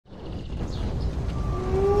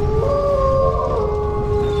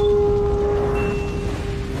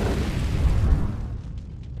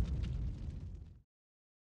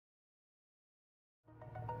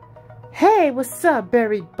Hey, what's up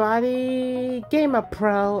everybody? Gamer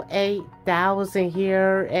Pro 8000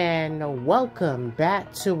 here, and welcome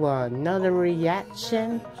back to another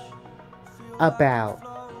reaction about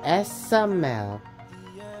Sml,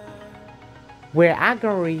 where I'm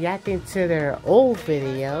gonna reacting to their old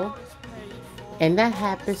video, and that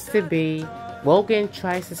happens to be Logan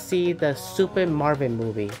tries to see the Super Marvin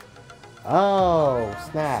movie. Oh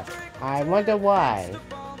snap, I wonder why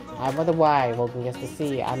Logan gets to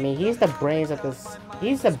see it. I mean, he's the brains of this.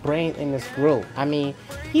 He's the brain in this group. I mean,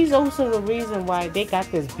 he's also the reason why they got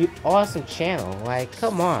this awesome channel. Like,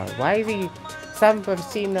 come on, why is he? Some have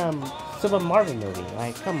seen Super Marvin movie.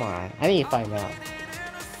 Like, come on, I need to find out.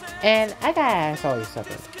 And I gotta ask all you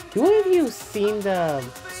something. Do any of you seen the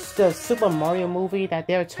Super Mario movie that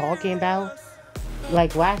they're talking about?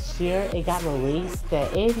 Like last year, it got released.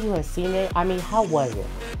 That any of you have seen it? I mean, how was it?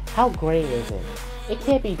 How great is it? It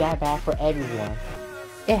can't be that bad for everyone.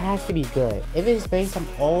 It has to be good. If it's based on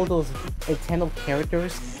all those Nintendo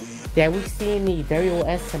characters that we see in the very old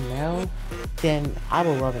Sml, then I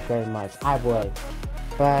would love it very much. I would.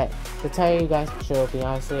 But to tell you guys the truth,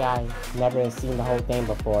 honestly, I never seen the whole thing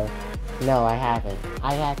before. No, I haven't.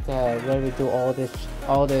 I had to literally do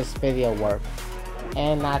all this video work.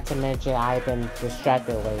 And not to mention, I've been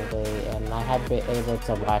distracted lately and I haven't been able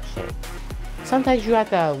to watch it. Sometimes you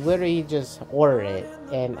have to literally just order it,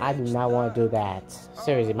 and I do not want to do that.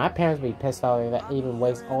 Seriously, my parents would be pissed off if I even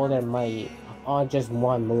waste all their money on just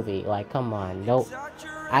one movie. Like, come on, nope.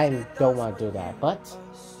 I don't want to do that. But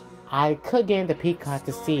I could get into Peacock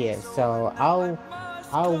to see it, so I'll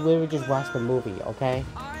literally just watch the movie, okay?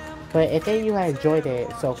 But if any of you had enjoyed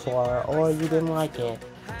it so far, or you didn't like it,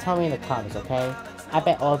 tell me in the comments, okay? I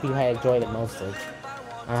bet all of you had enjoyed it mostly.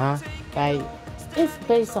 Like, it's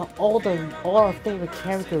based on all our favorite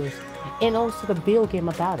characters, and also the video game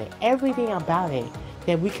about it. Everything about it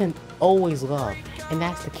that we can always love, and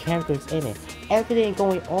that's the characters in it. Everything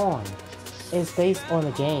going on is based on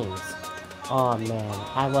the games. Oh man,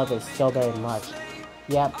 I love it so very much.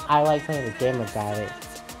 Yep, I like playing the game about it.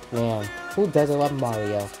 Man, who doesn't love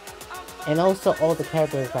Mario? And also all the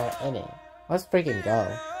characters that are in it. Let's freaking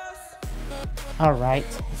go. Alright,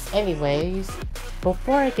 anyways,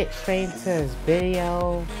 before I get straight into this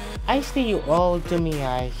video, I ask that you all do me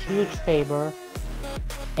a huge favor,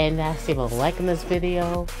 and that's leave a like on this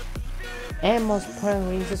video, and most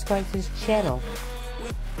importantly, subscribe to this channel.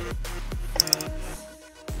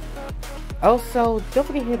 Also, don't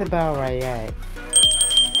forget to hit the bell right at.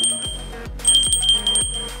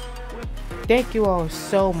 Thank you all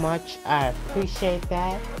so much, I appreciate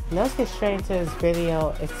that. Now let's get straight into this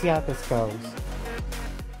video and see how this goes.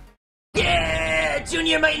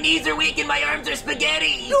 Junior, my knees are weak and my arms are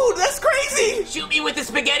spaghetti! Dude, that's crazy! Shoot me with the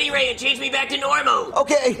spaghetti ray and change me back to normal!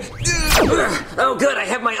 Okay. Oh good, I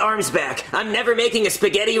have my arms back. I'm never making a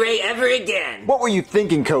spaghetti ray ever again! What were you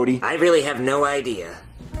thinking, Cody? I really have no idea.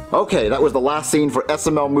 Okay, that was the last scene for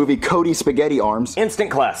Sml Movie Cody Spaghetti Arms.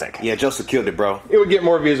 Instant classic. Yeah, Joseph killed it, bro. It would get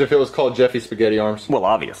more views if it was called Jeffy Spaghetti Arms. Well,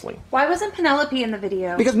 obviously. Why wasn't Penelope in the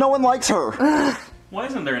video? Because no one likes her. Ugh. Why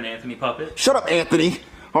isn't there an Anthony puppet? Shut up, Anthony.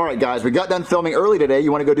 Alright guys, we got done filming early today. You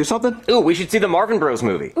want to go do something? Ooh, we should see the Marvin Bros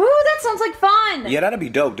movie. Ooh, that sounds like fun! Yeah, that'd be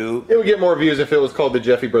dope, dude. It would get more views if it was called the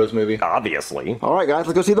Jeffy Bros movie. Obviously. Alright guys,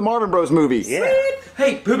 let's go see the Marvin Bros movie. Yeah.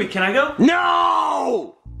 Hey, Poopy, can I go?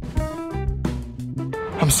 No!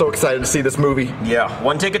 I'm so excited to see this movie. Yeah,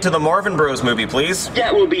 one ticket to the Marvin Bros movie, please.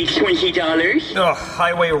 That will be $20. Ugh,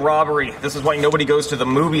 highway robbery. This is why nobody goes to the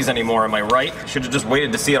movies anymore, am I right? Should have just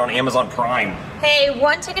waited to see it on Amazon Prime. Hey,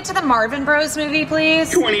 one ticket to the Marvin Bros movie,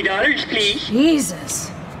 please. $20, please.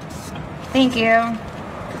 Jesus. Thank you.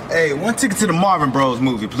 Hey, one ticket to the Marvin Bros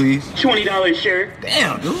movie, please. $20, sir.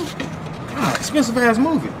 Damn, dude. God, expensive ass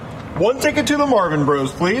movie. One ticket to the Marvin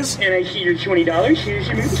Bros, please. And I see your $20. Here's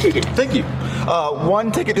your movie ticket. Thank you.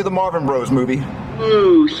 One ticket to the Marvin Bros movie.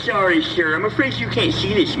 Ooh, sorry, sir. I'm afraid you can't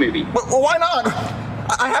see this movie. Well, why not?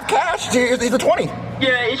 I have cash. Here's the 20.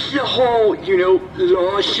 Yeah, it's the whole,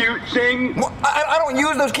 lawsuit thing. Well, I don't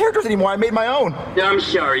use those characters anymore. I made my own. I'm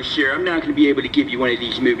sorry, sir. I'm not going to be able to give you one of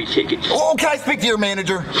these movie tickets. Oh, can I speak to your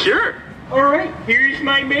manager? Sure. All right, here's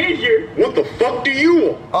my manager. What the fuck do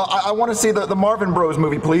you want? I want to see the Marvin Bros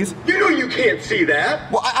movie, please. You know you can't see that.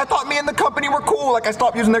 Well, I thought me and the company were cool. Like, I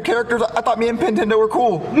stopped using their characters. I thought me and Nintendo were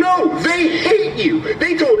cool. No, they hate you.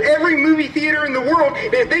 They told every movie theater in the world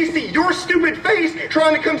that if they see your stupid face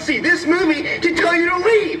trying to come see this movie to tell you to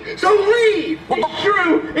leave. So leave. It's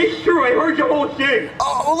true. It's true. I heard the whole thing.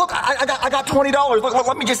 Oh, look, I got $20. Look,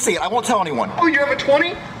 let me just see it. I won't tell anyone. Oh, you have a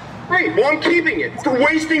 20? Great, well, I'm keeping it for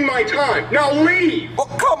wasting my time. Now leave! Oh,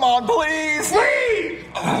 come on, please! Leave!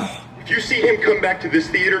 you see him come back to this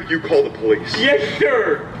theater, you call the police. Yes,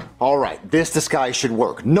 sir. All right, this disguise should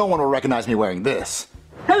work. No one will recognize me wearing this.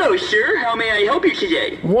 Hello, sir. How may I help you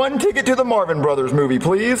today? One ticket to the Marvin Brothers movie,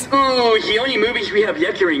 please. Oh, the only movies we have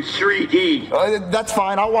left are in 3D. That's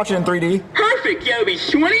fine. I'll watch it in 3D. Perfect. That'll be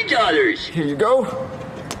 $20. Here you go.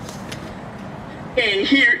 And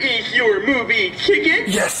here is your movie ticket.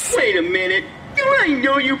 Yes. Wait a minute. Do I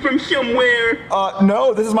know you from somewhere?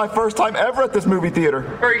 No, this is my first time ever at this movie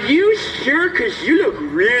theater. Are you sure? Because you look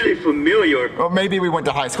really familiar. Well, maybe we went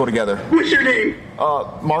to high school together. What's your name?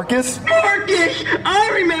 Marcus? Marcus!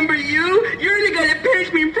 I remember you! You're the guy that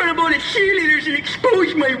passed me in front of all the cheerleaders and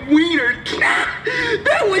exposed my wiener.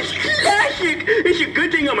 That was classic! It's a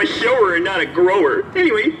good thing I'm a shower and not a grower.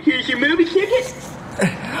 Anyway, here's your movie ticket.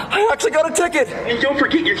 I actually got a ticket! And don't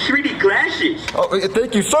forget your 3D glasses. Oh,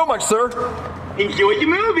 thank you so much, sir. Enjoy the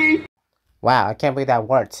movie. Wow, I can't believe that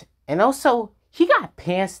worked. And also, he got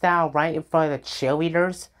pants down right in front of the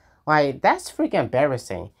cheerleaders. Like, that's freaking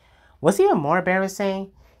embarrassing. What's even more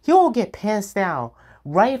embarrassing? He will get pants down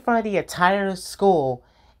right in front of the entire school,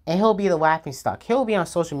 and he'll be the laughing stock. He'll be on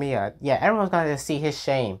social media. Yeah, everyone's gonna see his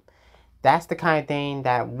shame. That's the kind of thing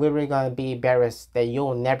that we're really gonna be embarrassed that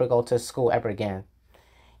you'll never go to school ever again.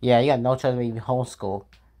 Yeah, you got no choice but to be homeschooled.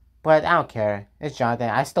 But I don't care. It's Jonathan.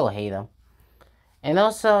 I still hate him. And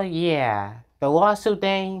also, yeah, the lawsuit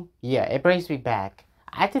thing, yeah, it brings me back.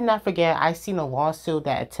 I did not forget I seen a lawsuit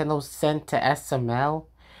that Nintendo sent to Sml.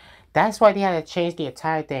 That's why they had to change the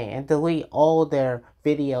entire thing and delete all their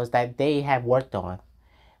videos that they have worked on.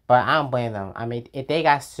 But I don't blame them. I mean, if they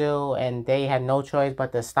got sued and they had no choice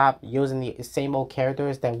but to stop using the same old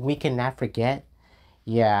characters that we cannot forget,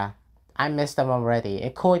 yeah, I missed them already,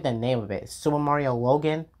 including the name of it, Super Mario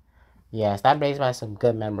Logan. Yes, that brings back some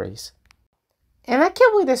good memories. And I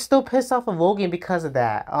can't believe they're still pissed off of Logan because of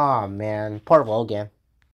that. Oh man, poor Logan.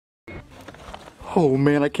 Oh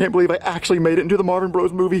man, I can't believe I actually made it into the Marvin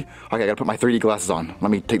Bros movie. Okay, I gotta put my 3D glasses on. Let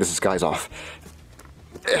me take this disguise off.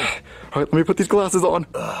 Alright, let me put these glasses on.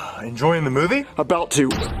 Enjoying the movie? About to.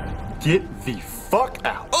 Get the fuck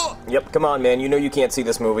out. Yep, come on, man. You know you can't see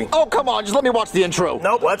this movie. Oh, come on, just let me watch the intro.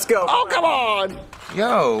 Nope, let's go. Oh, come on!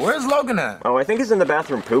 Yo, where's Logan at? Oh, I think he's in the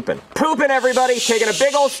bathroom pooping. Pooping, everybody! Taking a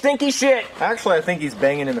big old stinky shit! Actually, I think he's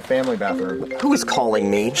banging in the family bathroom. Who's calling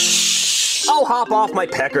me? Shh! I'll hop off my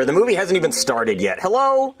pecker. The movie hasn't even started yet.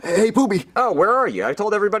 Hello? Hey, Poopy. Oh, where are you? I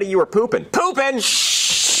told everybody you were pooping. Pooping! Shh!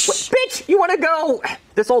 Bitch, you wanna go?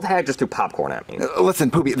 This old hag just threw popcorn at me. Listen,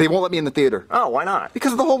 Poopy, they won't let me in the theater. Oh, why not?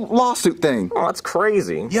 Because of the whole lawsuit thing. Oh, that's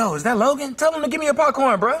crazy. Yo, is that Logan? Tell him to give me a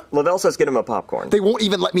popcorn, bro. Lavelle says get him a popcorn. They won't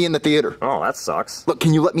even let me in the theater. Oh, that sucks. Look,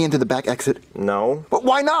 can you let me into the back exit? No. But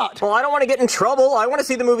why not? Well, I don't want to get in trouble. I want to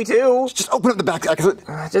see the movie too. Just open up the back exit.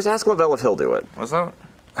 Just ask Lavelle if he'll do it. What's up?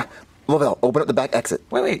 Lavelle, open up the back exit.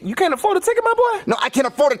 Wait, you can't afford a ticket, my boy? No, I can't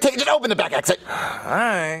afford a ticket. Just open the back exit.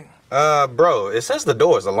 Alright. Bro, it says the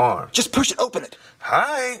door is alarmed. Just push it, open it.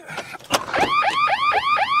 Hi.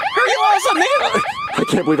 Hurry up, man! I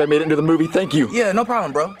can't believe I made it into the movie. Thank you. Yeah, no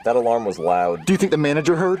problem, bro. That alarm was loud. Do you think the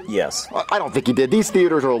manager heard? Yes. I don't think he did. These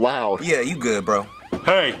theaters are loud. Yeah, you good, bro.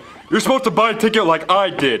 Hey, you're supposed to buy a ticket like I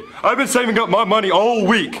did. I've been saving up my money all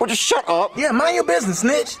week. Well, just shut up. Yeah, mind your business,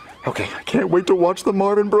 snitch. Okay, I can't wait to watch the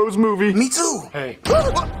Marvin Bros movie. Me too. Hey,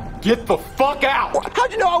 get the fuck out!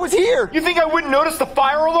 How'd you know I was here? You think I wouldn't notice the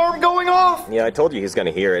fire alarm going off? Yeah, I told you he's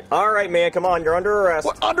gonna hear it. All right, man, come on, you're under arrest.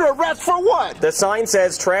 What, under arrest for what? The sign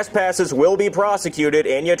says trespasses will be prosecuted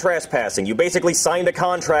and you're trespassing. You basically signed a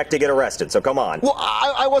contract to get arrested, so come on. Well,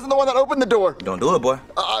 I wasn't the one that opened the door. Don't do it, boy.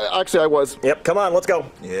 Actually, I was. Yep, come on, let's go.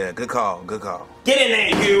 Yeah, good call, good call. Get in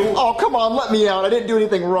there, you! Oh, come on, let me out. I didn't do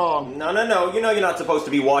anything wrong. No, you know you're not supposed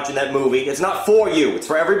to be watching that movie. It's not for you. It's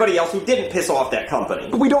for everybody else who didn't piss off that company.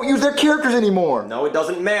 But we don't use their characters anymore. No, it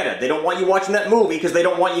doesn't matter. They don't want you watching that movie because they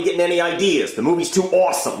don't want you getting any ideas. The movie's too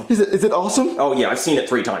awesome. Is it awesome? Oh, yeah, I've seen it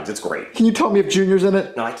 3 times. It's great. Can you tell me if Junior's in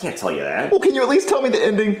it? No, I can't tell you that. Well, can you at least tell me the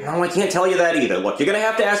ending? No, I can't tell you that either. Look, you're gonna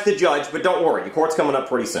have to ask the judge, but don't worry. The court's coming up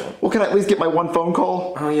pretty soon. Well, can I at least get my one phone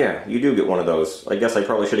call? Oh, yeah, you do get one of those. I guess I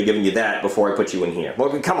probably should have given you that before I put you in here.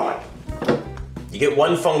 Well, come on. You get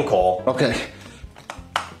one phone call. Okay.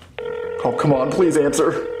 Oh, come on, please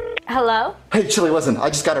answer. Hello? Hey, Chili, listen, I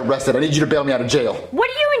just got arrested. I need you to bail me out of jail. What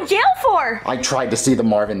are you in jail for? I tried to see the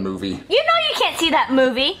Marvin movie. You know you can't see that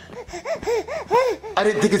movie. I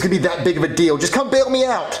didn't think it was gonna be that big of a deal. Just come bail me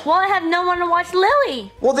out. Well, I have no one to watch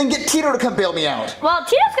Lily. Well, then get Tito to come bail me out. Well,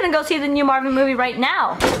 Tito's gonna go see the new Marvin movie right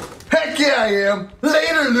now. Heck yeah, I am.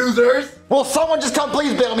 Later, losers. Well, someone just come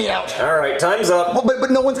please bail me out. All right, time's up. Well,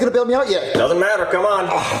 but no one's gonna bail me out yet. Doesn't matter, come on.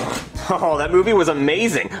 Oh, that movie was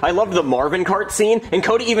amazing. I loved the Marvin cart scene, and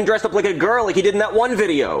Cody even dressed up like a girl like he did in that one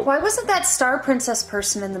video. Why wasn't that Star Princess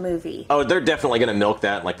person in the movie? Oh, they're definitely gonna milk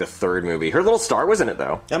that in like the third movie. Her little star was in it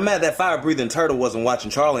though. I'm mad that fire-breathing turtle wasn't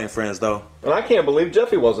watching Charlie and Friends though. And I can't believe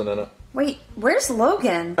Jeffy wasn't in it. Wait, where's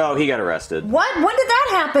Logan? Oh, he got arrested. What? When did that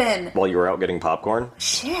happen? While you were out getting popcorn?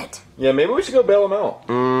 Shit. Yeah, maybe we should go bail him out.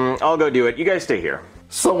 I'll go do it. You guys stay here.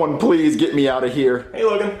 Someone please get me out of here. Hey,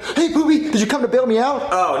 Logan. Hey, Poopy, did you come to bail me out?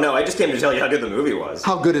 Oh, no, I just came to tell you how good the movie was.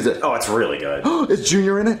 How good is it? Oh, it's really good. Is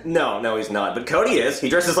Junior in it? No, he's not. But Cody is. He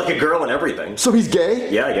dresses like a girl and everything. So he's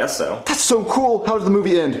gay? Yeah, I guess so. That's so cool. How does the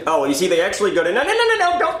movie end? Oh, you see, they actually go to... No,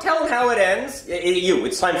 don't tell him how it ends.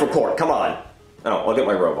 It's time for court. Come on. Oh, I'll get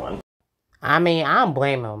my robe on. I mean, I don't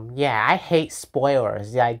blame him. Yeah, I hate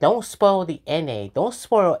spoilers. Yeah, don't spoil the ending. Don't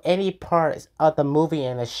spoil any parts of the movie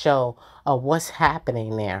and the show of what's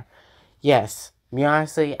happening there. Yes, me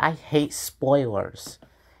honestly, I hate spoilers.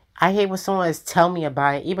 I hate when someone is telling me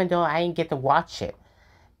about it, even though I didn't get to watch it.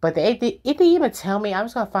 But if they even tell me, I'm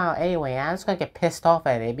just going to find out anyway. I'm just going to get pissed off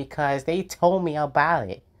at it because they told me about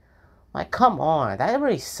it. Like, come on. That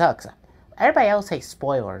really sucks. Everybody else hates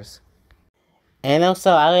spoilers. And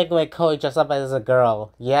also, I like when Cody dressed up as a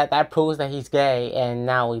girl. Yeah, that proves that he's gay. And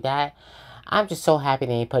not only that, I'm just so happy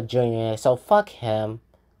that he put Junior in it. So fuck him.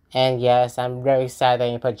 And yes, I'm very sad that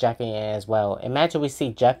he put Jeffy in as well. Imagine we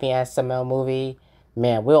see Jeffy as Sml Movie.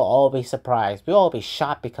 Man, we'll all be surprised. We'll all be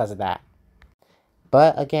shocked because of that.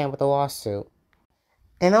 But again, with the lawsuit.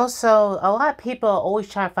 And also, a lot of people are always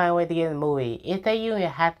trying to find a way to get in the movie. If they even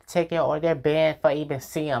have to take it or they're banned for even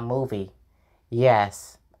seeing a movie.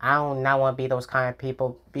 Yes. I do not want to be those kind of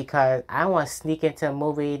people because I want to sneak into a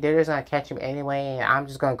movie. They're just going to catch me anyway and I'm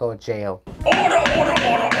just going to go to jail. Order!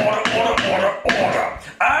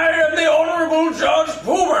 I am the Honorable Judge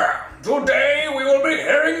Poober. Today we will be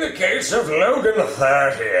hearing the case of Logan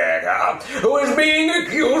 38, who is being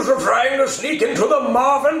accused of trying to sneak into the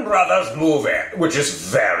Marvin Brothers movie, which is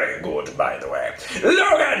very good, by the way.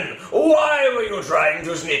 Logan, why were you trying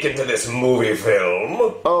to sneak into this movie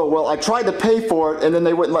film? Oh, well, I tried to pay for it, and then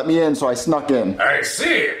they wouldn't let me in, so I snuck in. I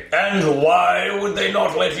see. And why would they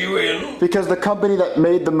not let you in? Because the company that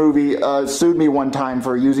made the movie sued me one time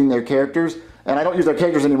for using their characters, and I don't use their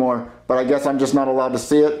characters anymore, but I guess I'm just not allowed to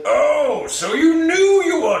see it. Oh, so you knew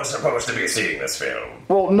you weren't supposed to be seeing this film?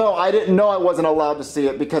 Well, no, I didn't know I wasn't allowed to see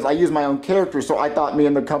it because I use my own character, so I thought me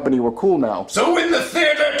and the company were cool now. So when the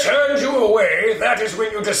theater turned you away, that is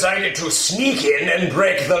when you decided to sneak in and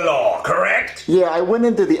break the law, correct? Yeah, I went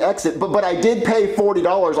into the exit, but I did pay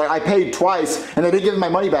 $40. I paid twice, and they didn't give me my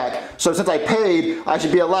money back. So since I paid, I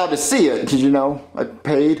should be allowed to see it, because, you know, I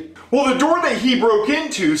paid. Well, the door that he broke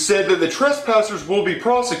into said that the trespassers will be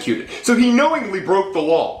prosecuted, so he knowingly broke the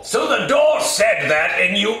law. So the door said that,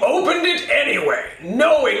 and you opened it anyway,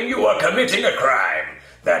 knowing you were committing a crime.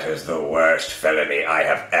 That is the worst felony I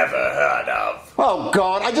have ever heard of. Oh,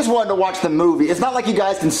 God, I just wanted to watch the movie. It's not like you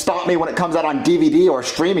guys can stop me when it comes out on DVD or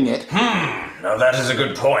streaming it. Now that is a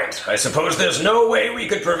good point. I suppose there's no way we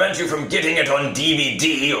could prevent you from getting it on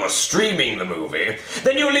DVD or streaming the movie.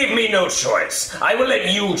 Then you leave me no choice. I will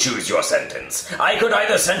let you choose your sentence. I could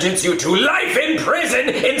either sentence you to life in prison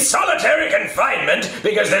in solitary confinement,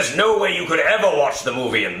 because there's no way you could ever watch the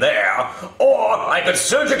movie in there, or I could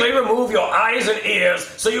surgically remove your eyes and ears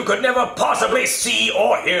so you could never possibly see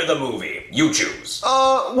or hear the movie. You choose.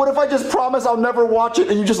 What if I just promise I'll never watch it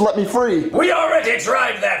and you just let me free? We already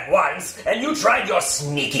tried that once, and you tried your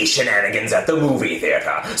sneaky shenanigans at the movie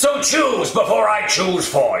theater. So choose before I choose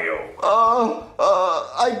for you.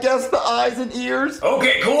 I guess the eyes and ears?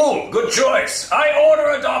 Okay, cool. Good choice. I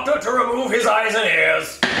order a doctor to remove his eyes and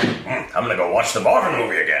ears. I'm gonna go watch the Marvin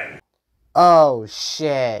movie again. Oh,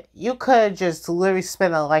 shit. You could just literally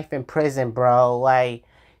spend a life in prison, bro. Like,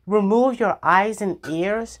 remove your eyes and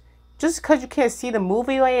ears just because you can't see the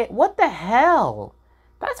movie? Like, what the hell?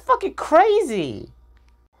 That's fucking crazy.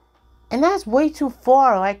 And that's way too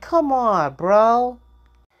far. Like, come on, bro.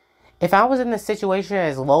 If I was in the situation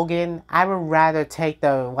as Logan, I would rather take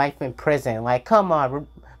the life in prison. Like, come on.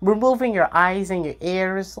 Removing your eyes and your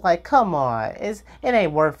ears. Like, come on. It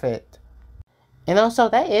ain't worth it. And also,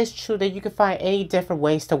 that is true that you can find any different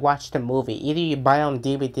ways to watch the movie. Either you buy it on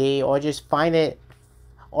DVD or just find it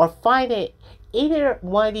either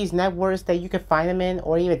one of these networks that you can find them in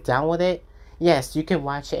or even download it. Yes, you can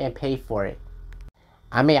watch it and pay for it.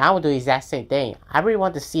 I mean, I would do the exact same thing. I really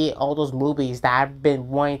want to see all those movies that I've been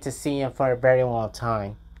wanting to see for a very long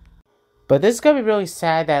time. But this is going to be really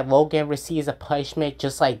sad that Logan receives a punishment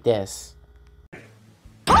just like this. Oh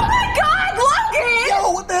my God, Logan!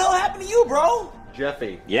 Yo, what the hell happened to you, bro?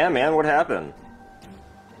 Jeffy. Yeah, man, what happened?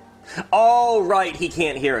 Oh, right, he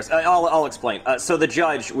can't hear us. I'll explain. So the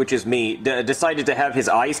judge, which is me, decided to have his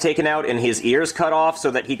eyes taken out and his ears cut off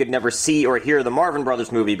so that he could never see or hear the Marvin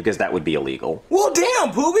Brothers movie because that would be illegal. Well,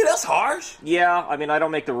 damn, Poopy, that's harsh. Yeah, I mean, I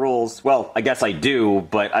don't make the rules. Well, I guess I do,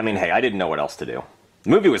 but I mean, hey, I didn't know what else to do. The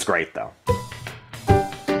movie was great, though.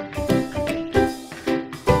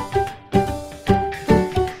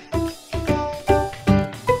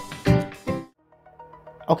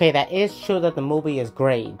 Okay, that is true that the movie is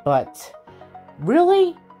great, but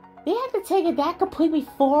really? They had to take it that completely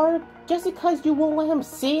far just because you won't let him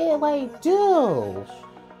see it? Like, dude.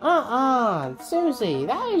 Seriously,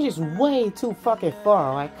 that is just way too fucking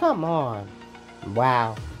far. Like, come on.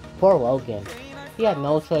 Wow. Poor Logan. He had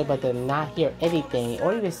no choice but to not hear anything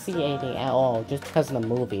or even see anything at all just because of the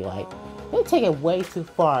movie. Like, they take it way too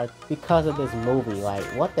far because of this movie. Like,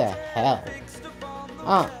 what the hell?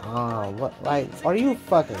 What, like, are you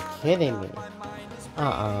fucking kidding me?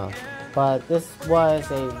 But this was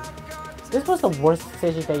the worst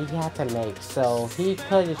decision that he had to make, so he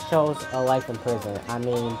could have chose a life in prison. I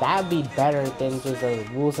mean, that would be better than just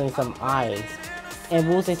losing some eyes and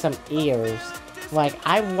losing some ears. Like,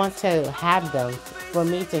 I want to have them for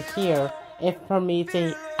me to hear and for me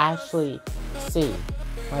to actually see.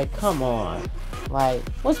 Like, come on. Like,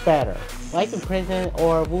 what's better? Life in prison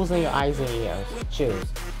or losing your eyes and ears? Choose.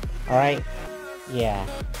 Alright? Yeah.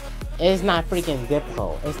 It's not freaking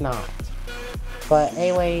difficult. It's not. But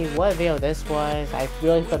anyway, what video this was, I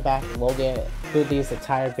really feel bad for Logan through this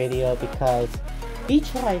entire video because he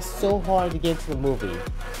tried so hard to get into the movie.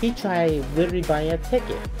 He tried literally buying a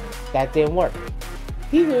ticket. That didn't work.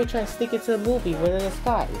 He literally tried to sneak into the movie with a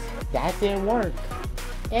disguise. That didn't work.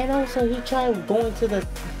 And also he tried going to the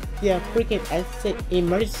freaking exit,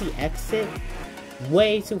 emergency exit,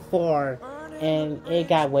 way too far, and it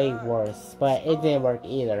got way worse, but it didn't work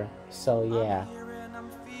either. So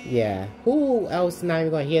yeah, who else is not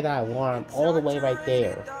even gonna hear that alarm all the way right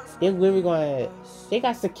there? They're literally they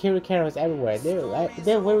got security cameras everywhere.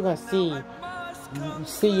 They're literally gonna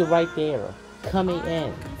see you right there coming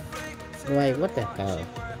in. Like, what the hell?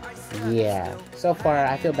 Yeah, so far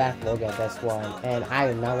I feel bad for Logan at this one, and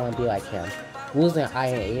I do not want to be like him. Losing an eye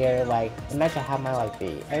and ear, like, imagine how my life be.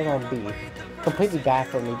 It's gonna be completely bad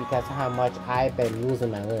for me because of how much I've been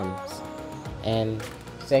losing my limbs. And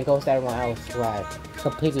same goes to everyone else who have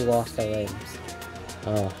completely lost their limbs.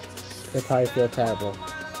 They probably feel terrible.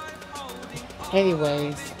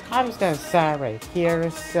 Anyways, I'm just gonna start right here,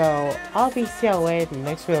 so I'll be seeing you later in the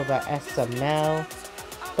next video about SML.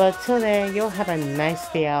 But till then, you'll have a nice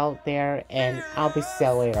day out there, and I'll be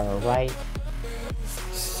seeing you later, alright?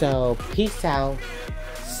 So, peace out,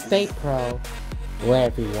 stay pro,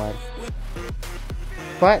 everyone.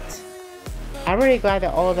 But, I'm really glad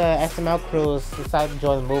that all the SML crews decided to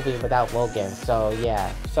join the movie without Logan. So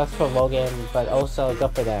yeah, sucks for Logan, but also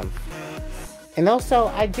good for them. And also,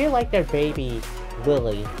 I did like their baby,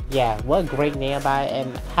 Lily. Yeah, what a great name about it,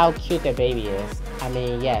 and how cute their baby is. I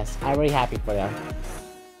mean, yes, I'm really happy for them.